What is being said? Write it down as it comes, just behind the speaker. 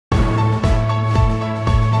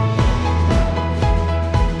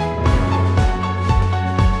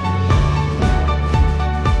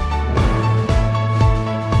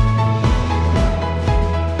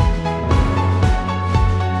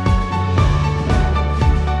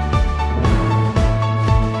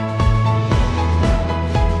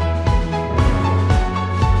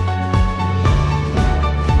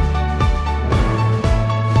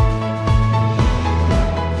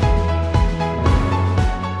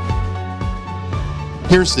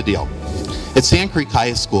here's the deal. At Sand Creek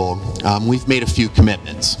High School, we've made a few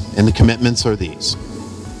commitments, and the commitments are these.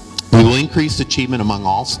 We will increase achievement among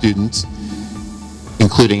all students,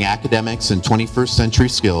 including academics and 21st century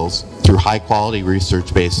skills, through high-quality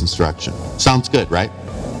research-based instruction. Sounds good, right?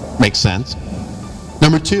 Makes sense.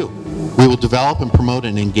 Number 2, we will develop and promote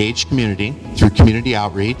an engaged community through community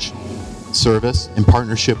outreach, service, and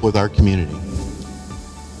partnership with our community.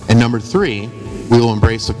 And number 3, we will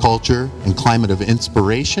embrace a culture and climate of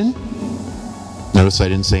inspiration. Notice I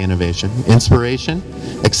didn't say innovation. Inspiration,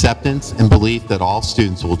 acceptance, and belief that all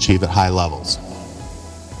students will achieve at high levels.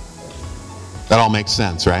 That all makes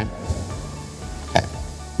sense, right? Okay.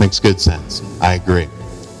 Makes good sense. I agree.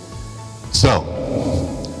 So,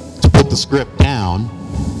 to put the script down,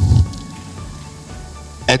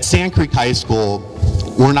 at Sand Creek High School,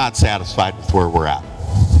 we're not satisfied with where we're at.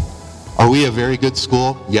 Are we a very good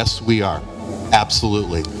school? Yes, we are.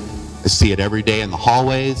 Absolutely. I see it every day in the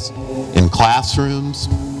hallways, in classrooms.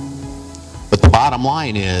 But the bottom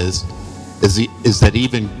line is that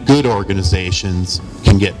even good organizations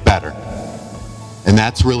can get better. And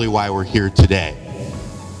that's really why we're here today.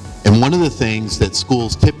 And one of the things that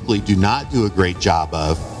schools typically do not do a great job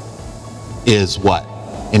of is what?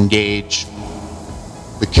 Engage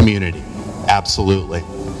the community. Absolutely.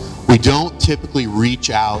 We don't typically reach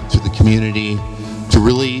out to the community to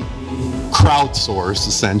really crowdsource,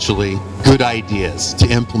 essentially, good ideas to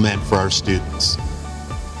implement for our students.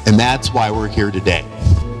 And that's why we're here today.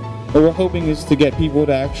 What we're hoping is to get people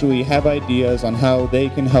to actually have ideas on how they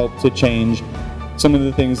can help to change some of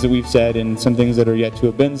the things that we've said and some things that are yet to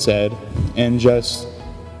have been said, and just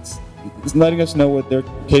letting us know what they're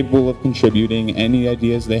capable of contributing, any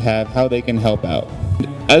ideas they have, how they can help out.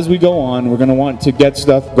 As we go on, we're going to want to get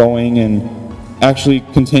stuff going and actually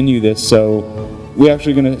continue this, so we're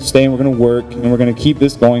actually going to stay and we're going to work and we're going to keep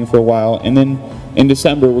this going for a while, and then in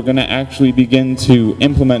December we're going to actually begin to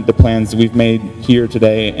implement the plans that we've made here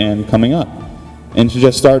today and coming up, and to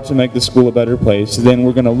just start to make the school a better place. Then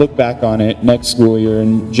we're going to look back on it next school year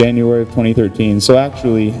in January of 2013, so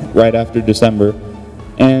actually right after December,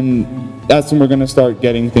 and that's when we're going to start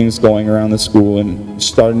getting things going around the school and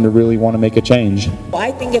starting to really want to make a change.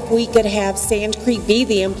 I think if we could have Sand Creek be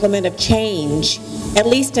the implement of change, at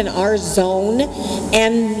least in our zone,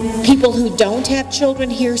 and people who don't have children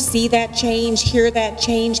here see that change, hear that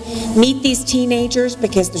change, meet these teenagers,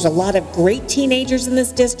 because there's a lot of great teenagers in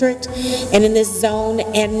this district and in this zone,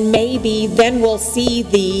 and maybe then we'll see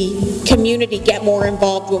the community get more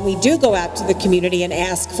involved when we do go out to the community and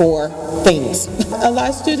ask for things. A lot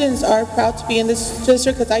of students are proud to be in this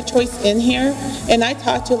district because I chose in here, and I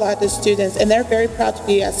talk to a lot of the students, and they're very proud to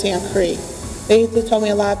be at Sand Creek. They told me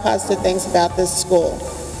a lot of positive things about this school.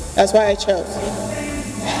 That's why I chose.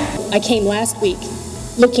 I came last week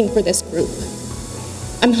looking for this group.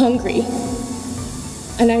 I'm hungry,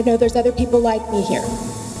 and I know there's other people like me here.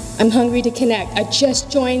 I'm hungry to connect. I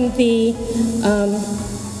just joined the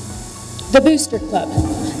Booster Club.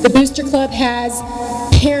 The Booster Club has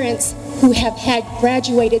parents who have had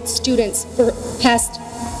graduated students for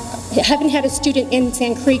haven't had a student in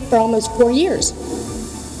Sand Creek for almost 4 years.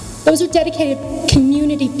 Those are dedicated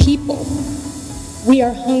community people. We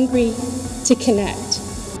are hungry to connect.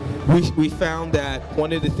 We found that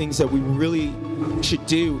one of the things that we really should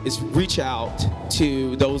do is reach out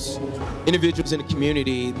to those individuals in the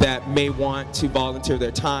community that may want to volunteer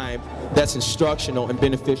their time that's instructional and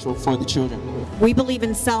beneficial for the children. We believe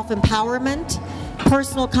in self-empowerment.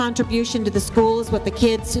 Personal contribution to the school is what the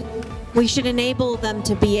kids, we should enable them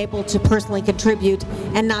to be able to personally contribute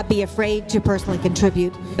and not be afraid to personally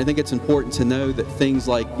contribute. I think it's important to know that things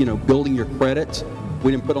like, building your credit,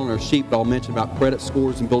 we didn't put on our sheet, but I'll mention about credit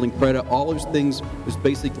scores and building credit. All those things, those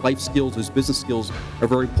basic life skills, those business skills are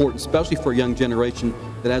very important, especially for a young generation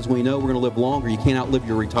that, as we know, we're going to live longer. You can't outlive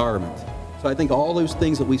your retirement. So I think all those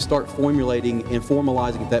things that we start formulating and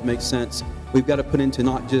formalizing, if that makes sense, we've got to put into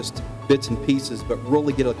not just bits and pieces, but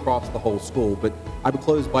really get across the whole school. But I would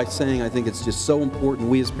close by saying I think it's just so important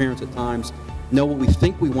we as parents at times know what we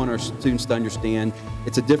think we want our students to understand.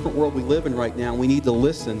 It's a different world we live in right now, and we need to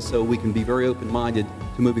listen so we can be very open-minded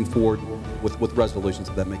to moving forward with resolutions,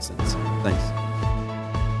 if that makes sense. Thanks.